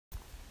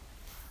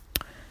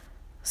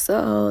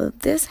So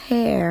this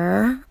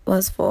hair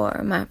was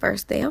for my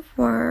first day of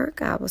work.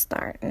 I was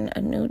starting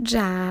a new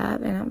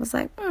job, and I was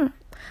like, of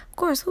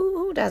course,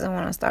 who doesn't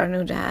want to start a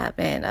new job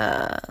and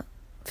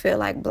feel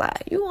like blah?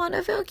 You want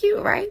to feel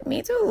cute, right?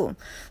 Me too.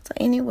 So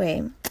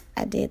anyway,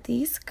 I did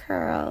these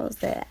curls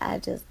that I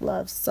just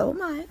love so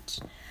much.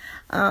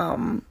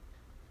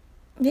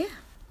 Yeah.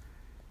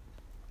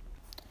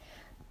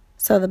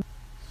 So the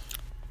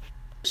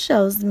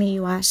shows me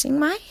washing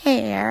my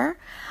hair,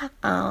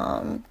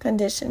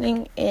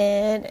 conditioning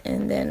it,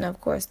 and then of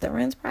course the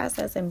rinse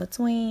process in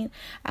between.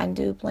 I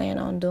do plan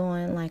on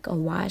doing like a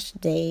wash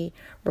day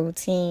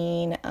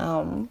routine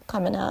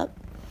coming up,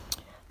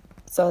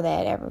 so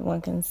that everyone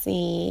can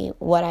see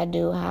what I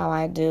do, how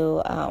I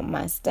do,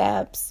 my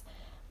steps,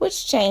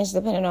 which change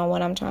depending on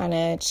what I'm trying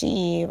to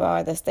achieve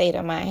or the state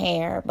of my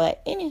hair.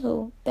 But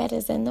anywho, that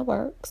is in the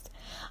works.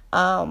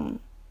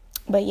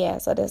 But yeah,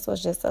 so this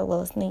was just a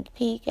little sneak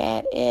peek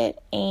at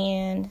it,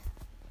 and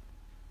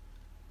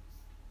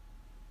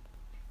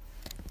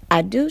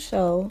I do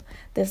show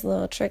this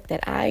little trick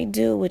that I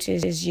do, which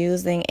is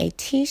using a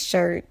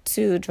t-shirt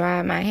to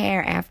dry my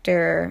hair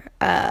after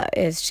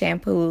it's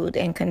shampooed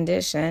and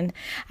conditioned.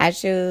 I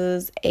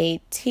choose a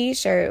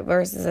t-shirt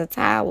versus a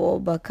towel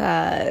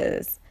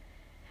because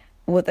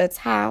with a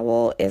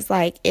towel, it's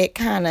like it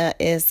kind of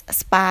is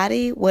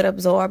spotty with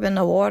absorbing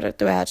the water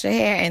throughout your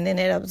hair, and then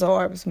it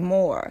absorbs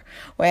more.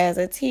 Whereas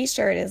a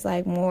t-shirt is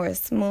like more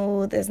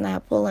smooth. It's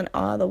not pulling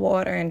all the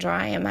water and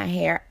drying my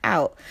hair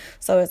out.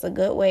 So it's a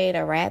good way to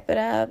wrap it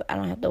up. I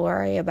don't have to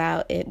worry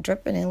about it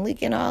dripping and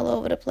leaking all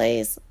over the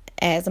place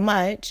as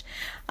much,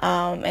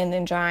 and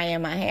then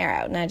drying my hair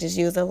out. And I just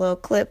use a little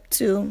clip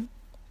to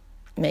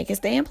make it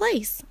stay in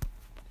place.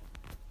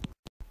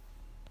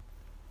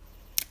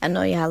 I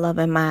know y'all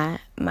loving my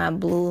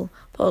blue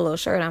polo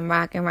shirt I'm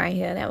rocking right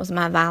here. That was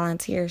my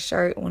volunteer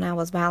shirt when I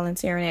was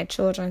volunteering at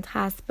Children's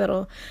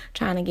Hospital,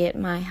 trying to get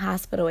my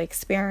hospital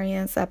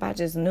experience up. I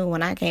just knew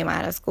when I came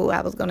out of school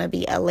I was going to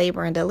be a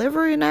labor and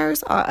delivery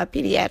nurse or a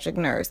pediatric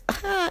nurse.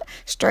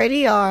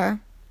 Straight ER.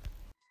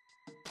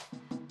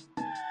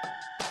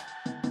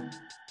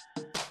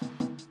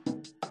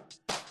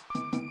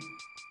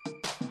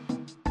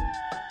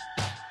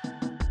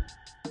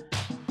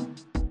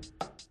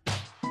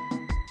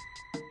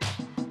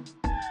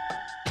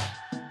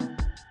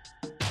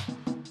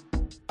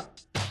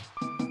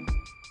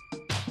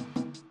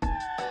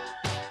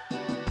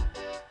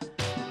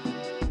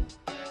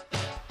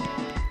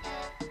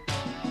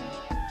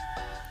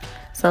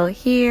 So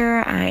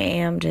here I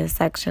am just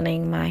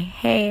sectioning my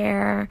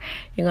hair.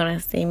 You're going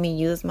to see me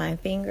use my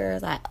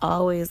fingers. I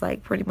always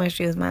pretty much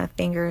use my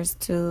fingers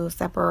to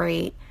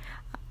separate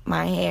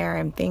my hair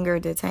and finger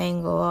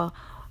detangle.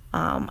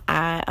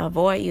 I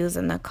avoid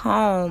using the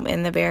comb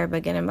in the very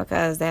beginning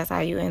because that's how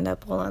you end up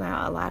pulling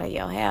out a lot of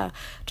your hair,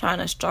 trying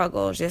to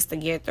struggle just to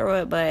get through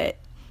it. But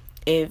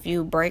if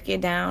you break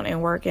it down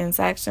and work in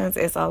sections,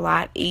 it's a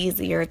lot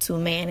easier to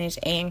manage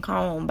and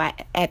comb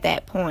at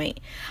that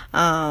point.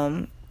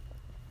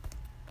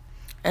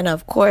 And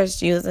of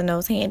course, using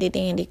those handy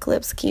dandy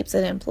clips keeps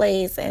it in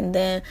place. And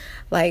then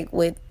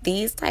with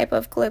these type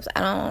of clips,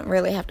 I don't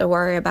really have to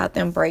worry about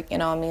them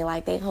breaking on me.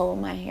 They hold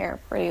my hair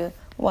pretty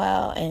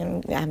well.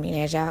 And I mean,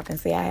 as y'all can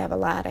see, I have a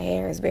lot of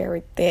hair. It's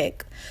very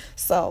thick.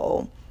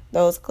 So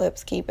those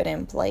clips keep it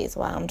in place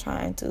while I'm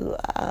trying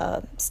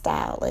to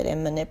style it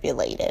and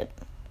manipulate it.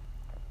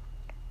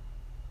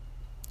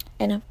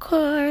 And of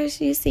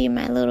course, you see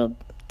my little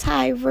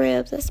Thai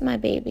ribs. That's my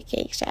baby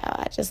Cake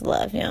Shower. I just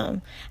love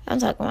him. I'm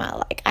talking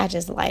about I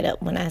just light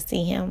up when I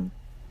see him.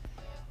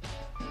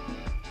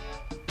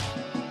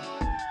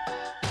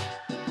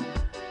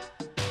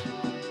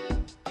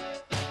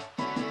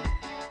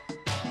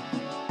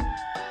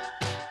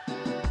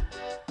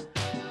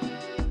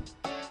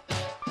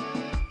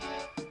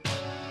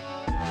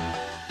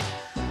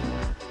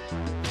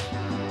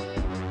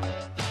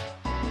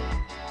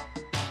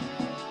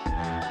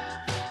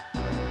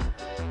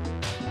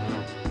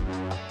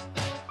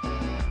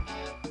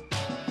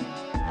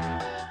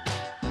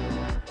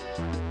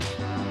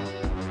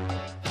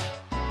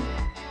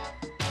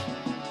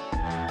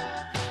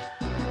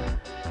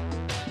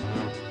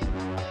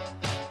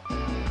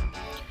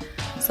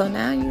 So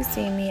now you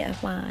see me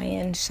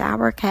applying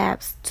shower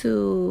caps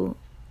to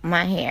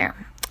my hair.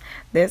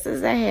 This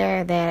is a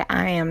hair that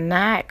I am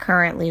not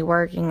currently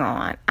working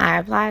on. I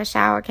apply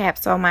shower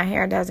caps so my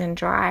hair doesn't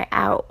dry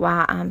out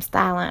while I'm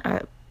styling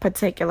a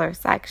particular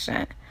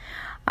section.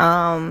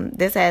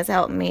 This has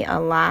helped me a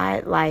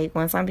lot.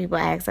 When some people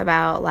ask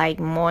about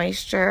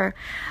moisture,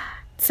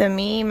 to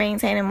me,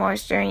 maintaining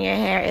moisture in your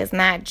hair is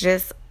not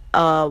just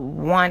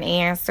one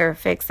answer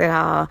fix it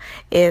all.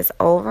 It's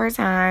over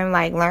time,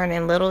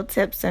 learning little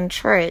tips and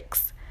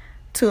tricks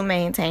to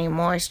maintain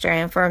moisture.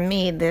 And for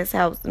me, this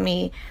helps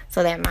me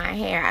so that my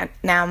hair,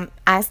 now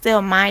I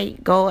still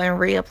might go and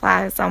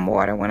reapply some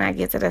water when I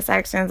get to the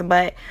sections,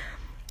 but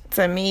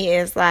to me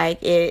it's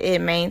it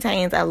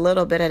maintains a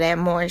little bit of that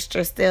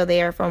moisture still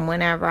there from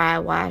whenever I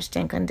washed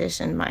and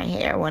conditioned my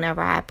hair,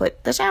 whenever I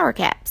put the shower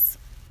caps.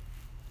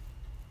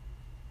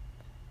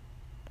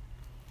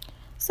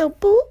 So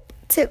boop,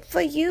 tip for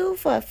you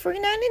for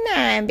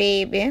 $3.99,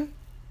 baby.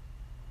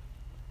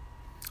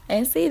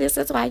 And see, this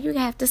is why you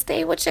have to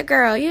stay with your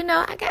girl. You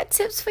know, I got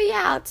tips for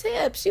y'all.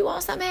 Tips. You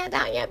want some hair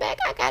down your back?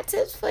 I got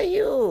tips for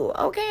you.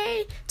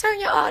 Okay? Turn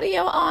your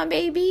audio on,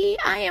 baby.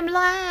 I am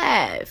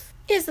live.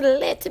 It's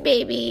lit,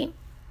 baby.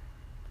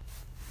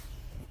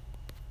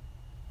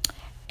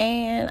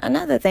 And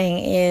another thing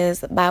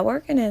is, by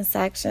working in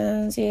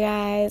sections, you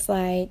guys,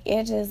 like,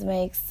 it just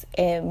makes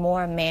it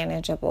more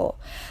manageable.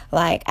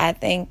 Like, I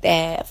think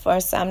that for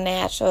some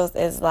naturals,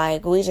 it's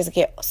like we just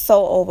get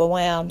so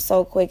overwhelmed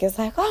so quick. It's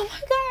like, oh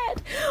my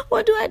God,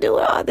 what do I do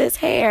with all this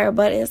hair?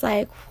 But it's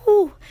like,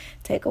 whew,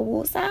 take a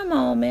woosah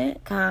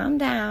moment, calm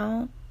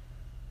down,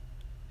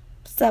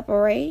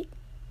 separate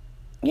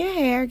your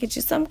hair, get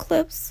you some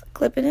clips,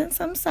 clip it in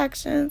some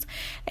sections,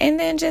 and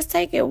then just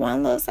take it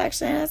one little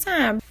section at a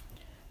time.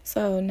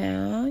 So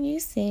now you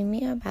see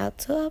me about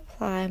to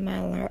apply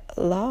my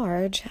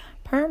large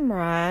perm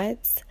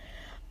rods.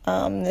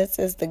 This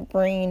is the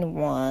green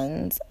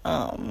ones.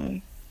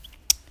 So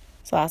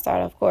I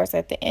start, of course,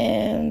 at the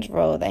ends,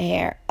 roll the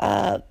hair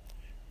up,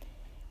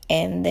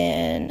 and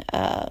then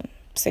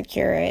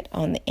secure it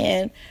on the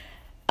end.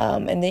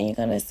 And then you're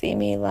going to see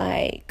me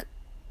like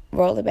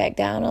roll it back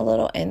down a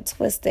little and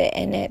twist it,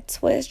 and that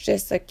twist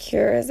just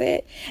secures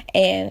it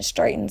and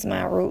straightens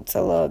my roots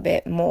a little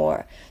bit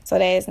more so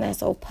that it's not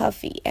so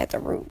puffy at the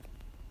root.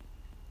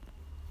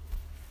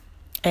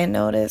 And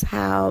notice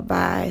how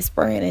by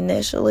spraying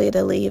initially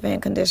the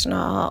leave-in conditioner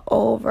all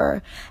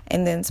over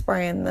and then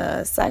spraying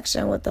the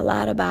section with the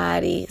Lotta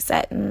body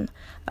satin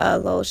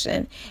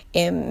lotion,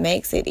 it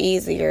makes it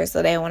easier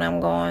so that when I'm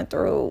going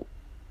through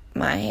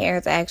my hair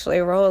to actually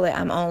roll it,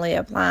 I'm only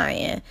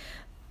applying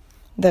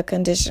the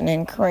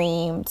conditioning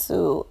cream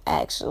to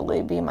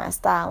actually be my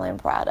styling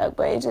product.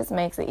 But it just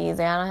makes it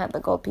easy. I don't have to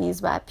go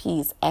piece by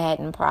piece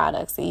adding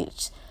products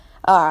each,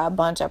 or a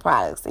bunch of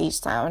products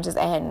each time. I'm just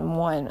adding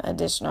one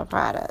additional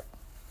product.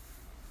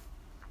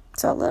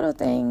 So little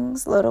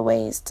things, little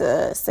ways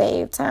to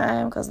save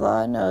time, because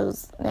Lord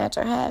knows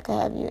natural hair can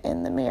have you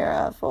in the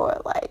mirror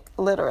for like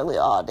literally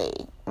all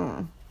day.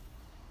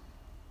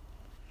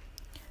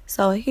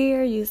 So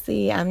here you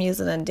see I'm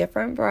using a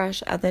different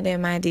brush other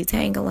than my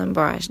detangling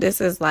brush. This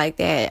is like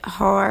that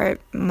hard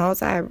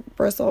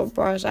multi-bristle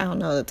brush. I don't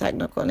know the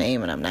technical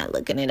name and I'm not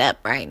looking it up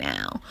right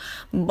now.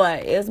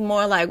 But it's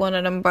more like one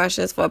of them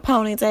brushes for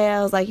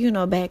ponytails. Like, you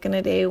know, back in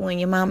the day when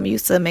your mom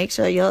used to make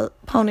sure your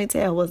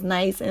ponytail was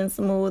nice and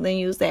smooth and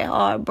use that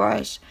hard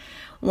brush.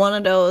 One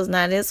of those.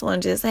 Now this one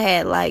just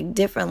had like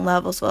different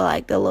levels for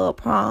like the little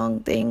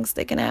prong thing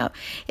sticking out.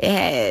 It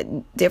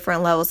had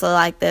different levels, so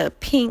like the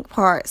pink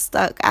part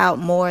stuck out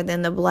more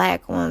than the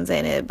black ones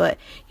in it. But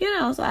you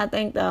know, so I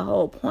think the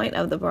whole point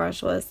of the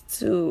brush was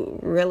to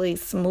really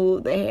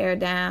smooth the hair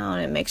down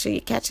and make sure you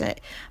catch it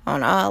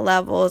on all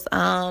levels.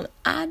 I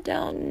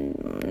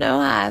don't know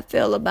how I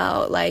feel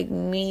about like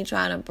me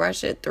trying to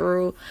brush it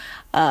through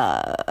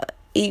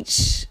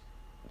each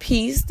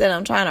piece that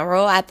I'm trying to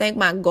roll. I think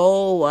my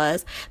goal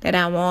was that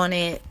I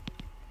wanted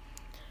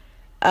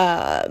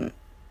the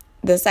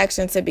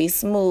section to be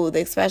smooth,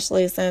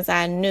 especially since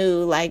I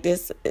knew like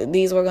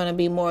these were going to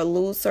be more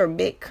loose or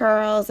big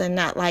curls and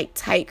not like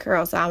tight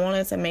curls. So I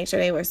wanted to make sure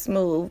they were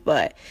smooth,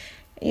 but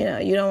you know,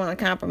 you don't want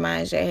to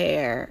compromise your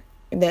hair,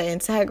 the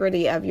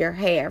integrity of your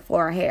hair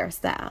for a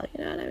hairstyle,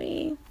 you know what I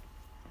mean?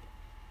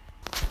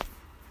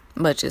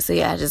 But you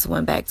see, I just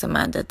went back to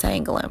my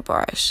detangling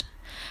brush.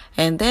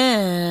 And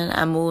then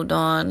I moved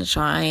on to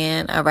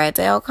trying a rat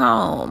tail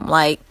comb.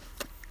 Like,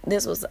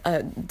 this was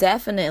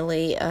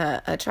definitely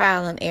a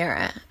trial and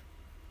error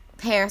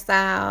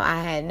hairstyle.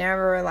 I had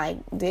never, like,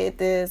 did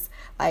this,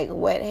 like,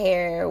 wet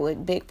hair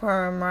with big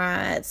perm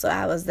rods. So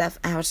I was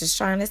just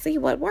trying to see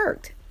what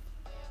worked.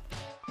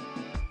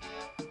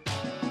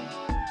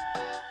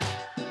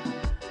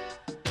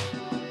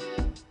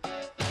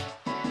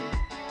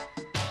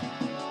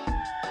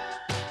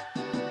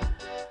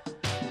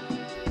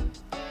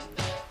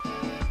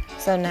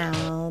 So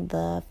now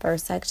the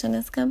first section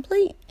is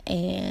complete,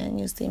 and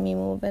you see me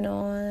moving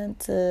on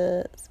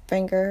to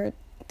finger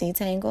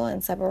detangle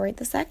and separate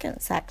the second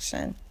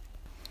section.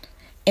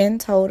 In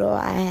total,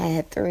 I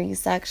had 3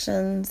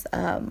 sections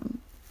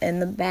in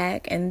the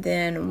back and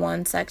then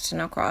 1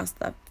 section across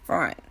the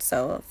front.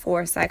 So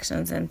 4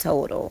 sections in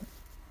total.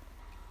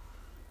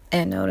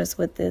 And notice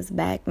with this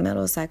back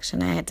middle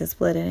section, I had to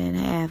split it in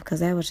half because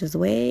that was just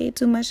way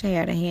too much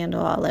hair to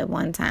handle all at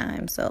one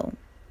time.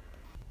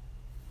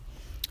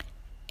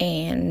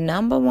 And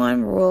number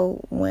 1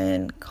 rule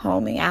when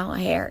combing out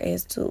hair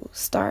is to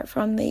start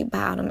from the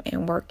bottom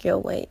and work your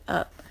way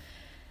up.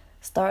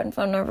 Starting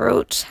from the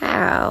root,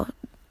 child,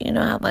 you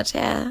know how much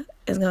hair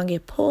is going to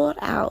get pulled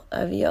out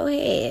of your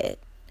head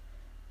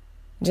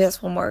just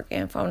from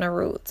working from the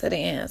root to the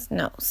ends.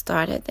 No,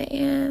 start at the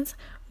ends,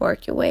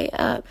 work your way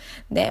up.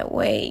 That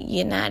way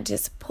you're not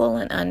just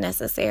pulling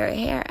unnecessary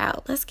hair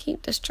out. Let's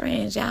keep the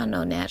strands. Y'all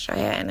know natural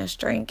hair and the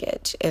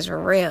shrinkage is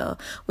real.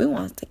 We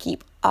want to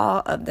keep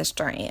all of the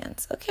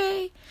strands,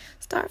 okay?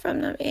 Start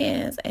from the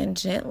ends and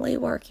gently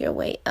work your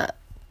way up.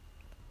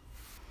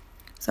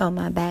 So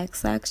my back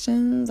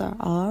sections are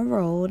all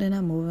rolled and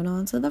I'm moving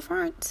on to the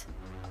front.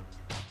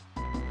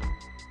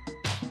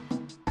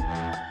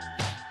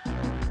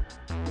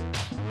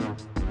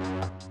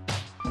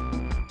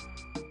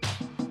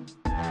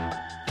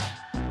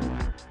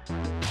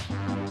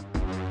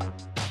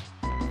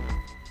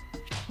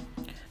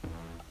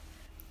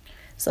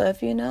 So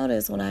if you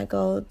notice, when I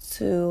go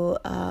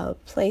to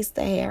place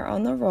the hair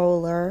on the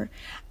roller,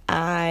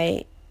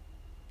 I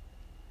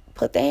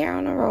put the hair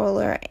on the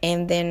roller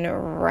and then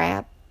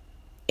wrap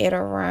it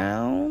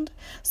around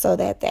so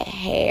that the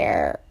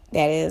hair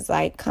that is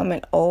like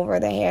coming over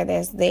the hair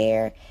that's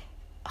there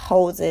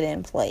holds it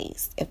in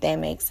place, if that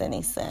makes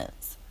any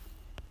sense.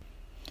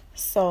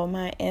 So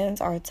my ends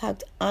are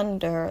tucked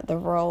under the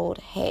rolled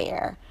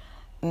hair,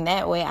 and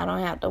that way I don't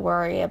have to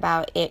worry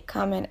about it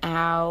coming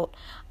out.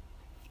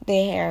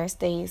 The hair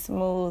stays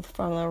smooth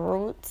from the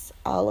roots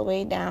all the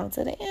way down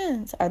to the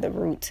ends, or the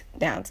root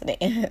down to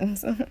the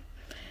ends.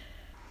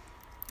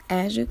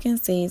 As you can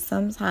see,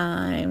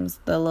 sometimes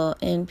the little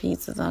end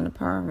pieces on the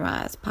perm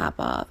rods pop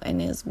off,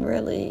 and it's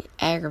really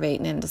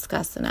aggravating and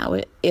disgusting.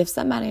 If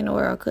somebody in the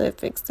world could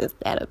fix this,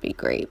 that would be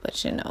great.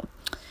 But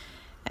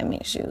I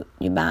mean, shoot,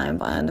 you're buying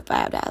for under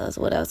 $5.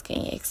 What else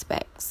can you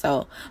expect?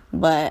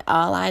 But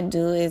all I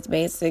do is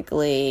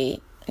basically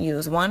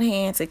use one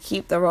hand to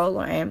keep the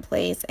roller in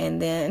place,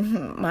 and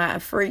then my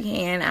free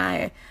hand,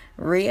 I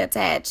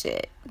reattach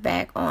it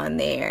back on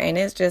there. And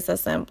it's just a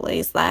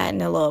simply sliding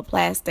the little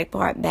plastic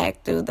part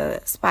back through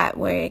the spot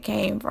where it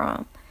came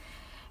from,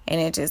 and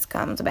it just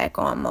comes back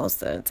on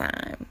most of the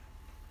time.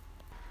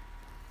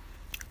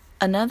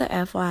 Another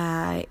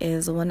FYI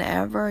is,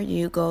 whenever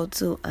you go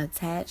to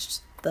attach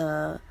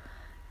the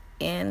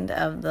end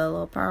of the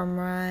little perm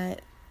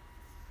rod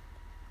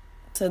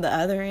to the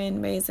other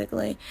end,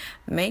 basically,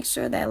 make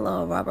sure that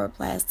little rubber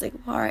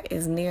plastic part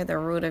is near the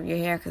root of your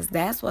hair, because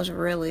that's what's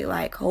really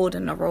like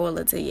holding the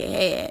roller to your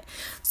head.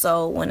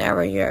 So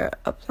whenever you're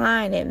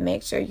applying it,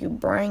 make sure you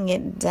bring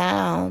it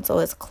down so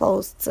it's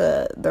close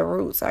to the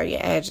roots or your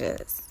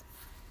edges,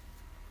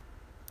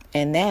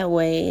 and that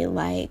way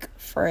like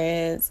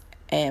frizz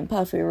and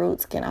puffy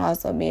roots can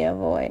also be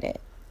avoided.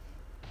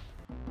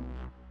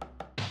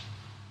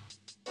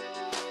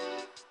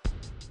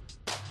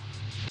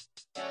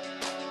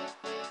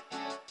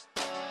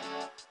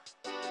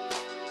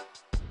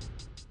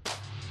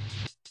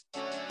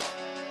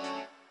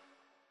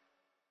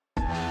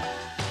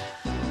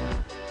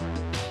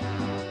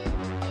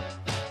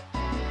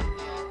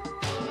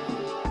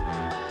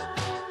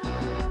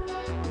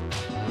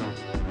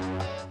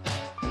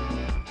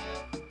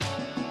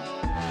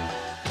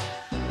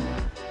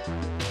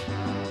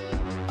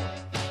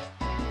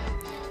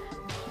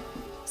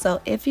 So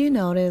if you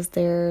notice,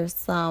 there's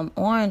some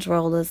orange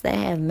rollers that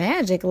have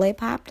magically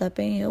popped up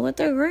in here with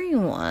the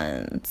green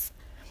ones.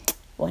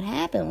 What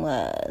happened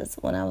was,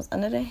 when I was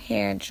under the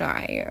hair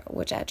dryer,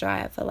 which I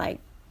dried for like an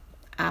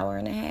hour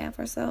and a half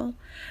or so,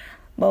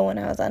 but when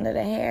I was under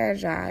the hair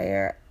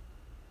dryer,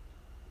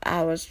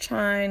 I was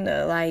trying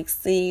to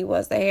see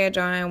was the hair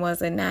drying,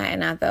 was it not,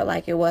 and I felt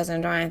like it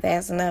wasn't drying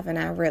fast enough, and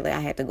I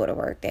had to go to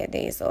work that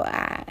day, so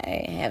I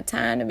didn't have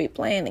time to be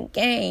playing the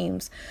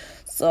games.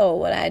 So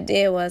what I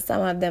did was,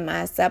 some of them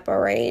I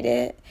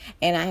separated,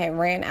 and I had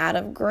ran out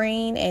of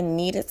green and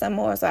needed some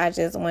more, so I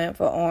just went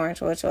for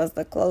orange, which was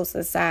the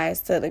closest size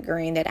to the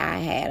green that I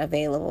had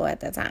available at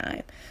the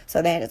time.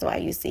 So that is why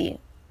you see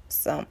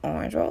some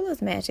orange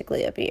rollers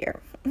magically appear.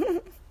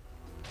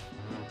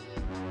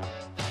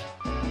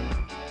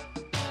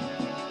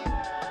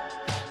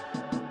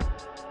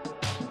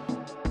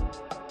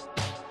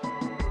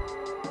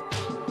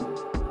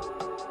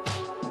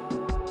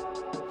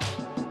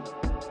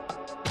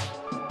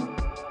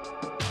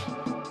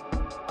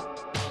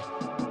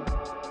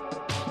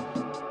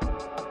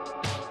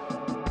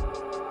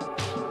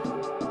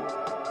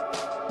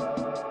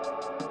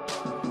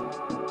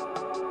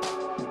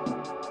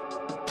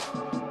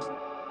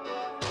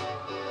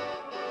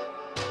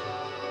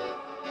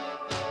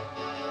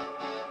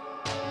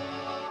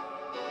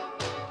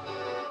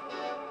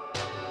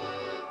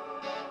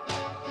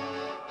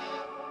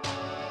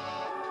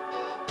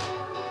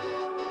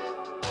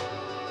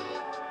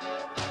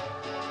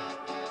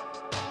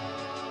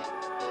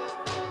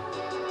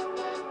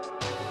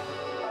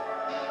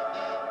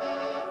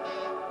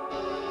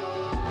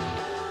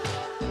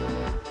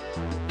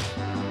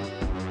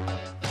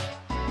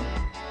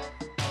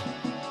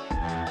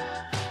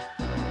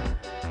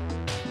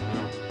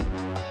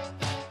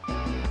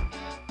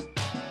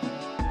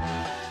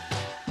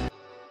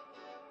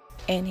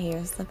 And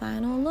here's the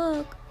final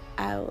look.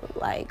 I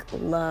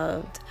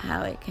loved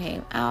how it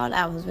came out.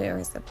 I was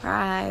very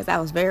surprised.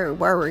 I was very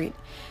worried,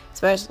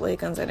 especially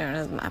considering it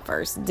was my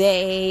first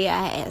day.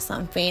 I had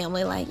some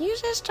family you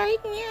should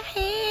straighten your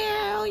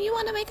hair. Oh, you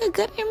want to make a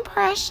good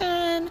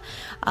impression.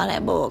 All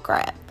that bull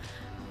crap.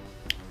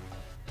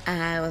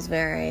 I was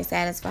very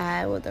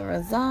satisfied with the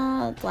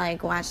results.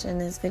 Watching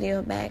this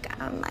video back,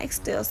 I'm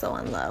still so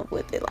in love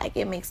with it.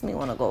 It makes me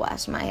want to go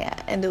wash my hair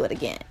and do it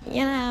again,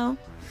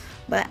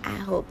 But I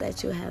hope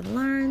that you have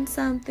learned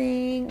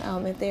something.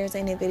 If there's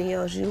any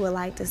videos you would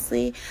like to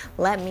see,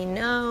 let me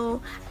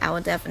know. I will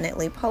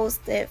definitely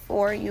post it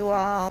for you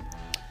all.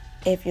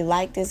 If you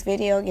like this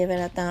video, give it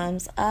a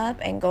thumbs up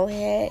and go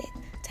ahead,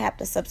 tap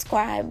the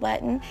subscribe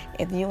button.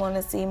 If you want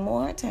to see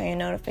more, turn your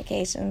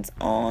notifications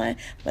on,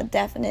 but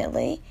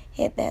definitely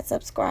hit that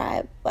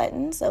subscribe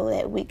button so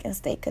that we can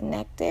stay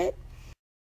connected.